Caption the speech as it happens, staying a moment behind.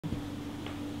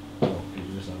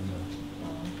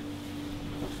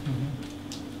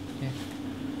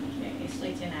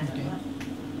Okay.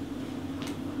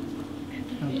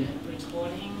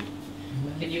 Recording.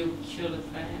 Can you kill the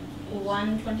fan?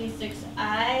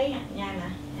 126I.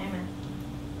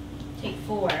 Take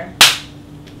 4. Okay.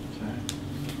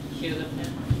 Kill the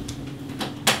fan.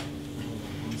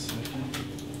 1 second.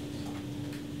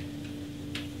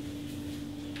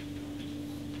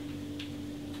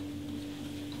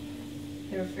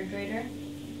 The refrigerator.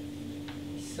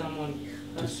 Someone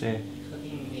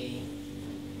cooking the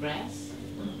grass.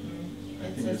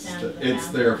 It's the sound of the It's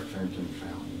fountain. their freaking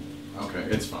fountain. Okay,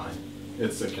 it's fine.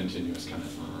 It's a continuous kind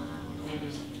of.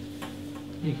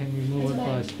 You can remove it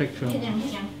by spectrum. Hit him.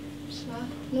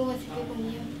 No, it's a good one,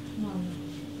 yeah. No.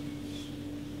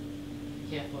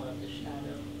 Careful of the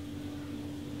shadow.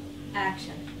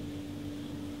 Action.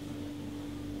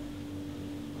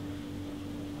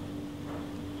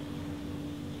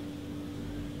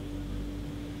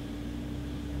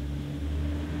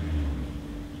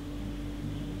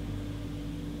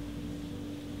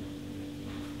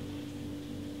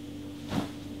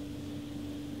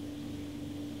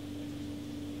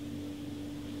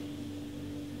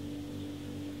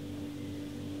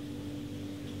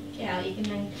 Ý cái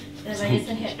mình tại vì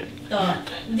sẽ hiện tổ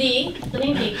đi tôi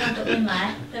nên đi không tôi in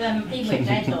lại tại vì mình đi buổi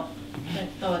trái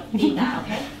tổ đi đã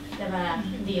okay tại vì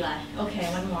đi lại okay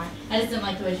one more I just didn't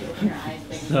like the way you open your eyes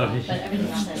but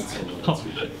everything else is cool.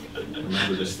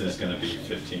 Remember this is going to be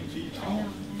 15 feet tall. I know.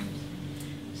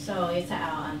 So sẽเอ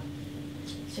า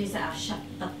so จะเอาช็อต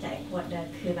ตกใจขวดเดิน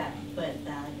คือแบบเปิดต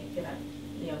าคือแบบ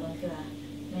เดี๋ยวมันคือแบบ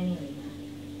ไม่มีเลยนะ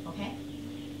โอเค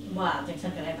ว่าจังสั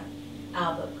นก็ได้แบบเอา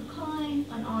แบบค่อยๆ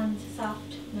อ่อนๆ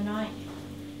soft น้อยๆ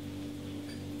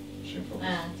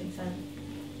จังสัน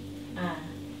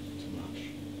Too much.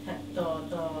 ถ้าตั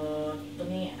ว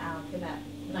นี้เอาคือแบบ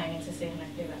หน่อยนึงซื่อๆนะ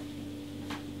คือแบบ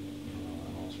That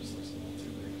all just looks a little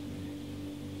too big for me.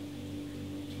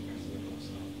 Too close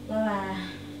up. ว่า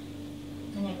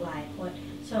มันอยากหลายโคตร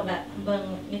so แบบเบิ่ง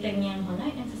มีแต่เงียงหัวน้อ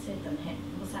ยนึงซื่อๆแต่เห็น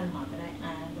ผู้สั้นหัวก็ได้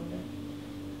เบิ่งเลย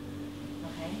โอ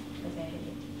เคก็จะให้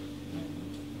ดี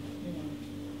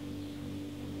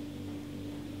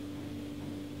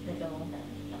แต่ก็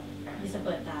ยิ่งจะเ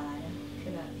ปิดตาอะไรนะคื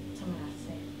อแบบธรรมดาเ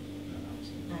ซ่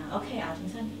โอเคเอาทั้ง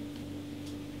สั้น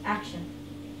action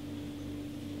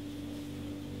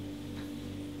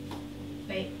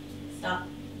wait stop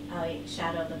I'll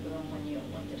shadow the room when you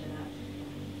looked it up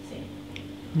see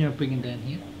Yeah, bring it down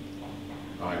here.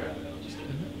 Oh, I got it. I'll just get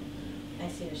it. I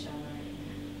see the shadow right here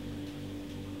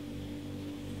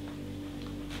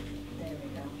there we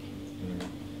go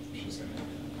She's going to have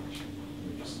that.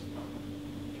 We just.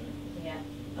 yeah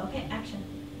okay action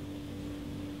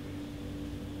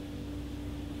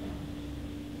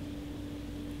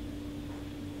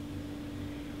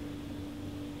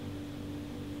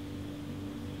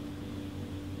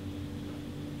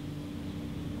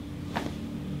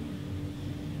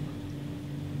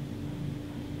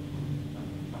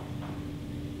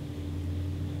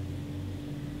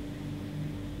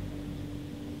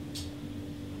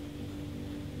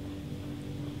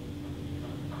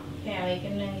อีก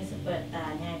นึงจะเปิดตา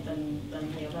ง่ายตอน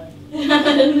เดียวเลย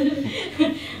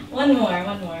one more อะ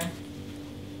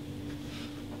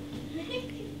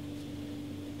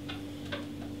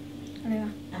ไรว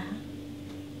ะ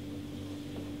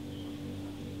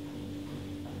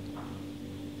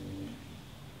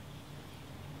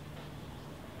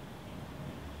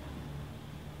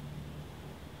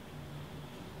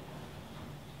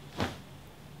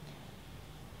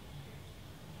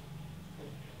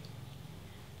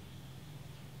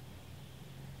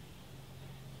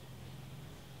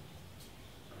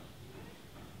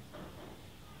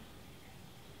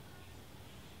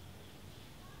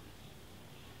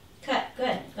cut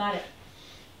good got it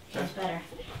that's better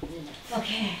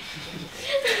okay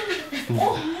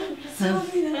oh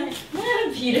sorry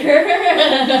Peter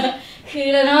คือ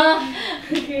แล้วเนาะ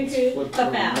คือปะ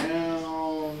แปะ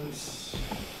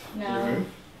Around. no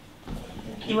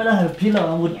Even if pillow,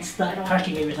 I would start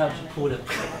cracking every time she pulled it.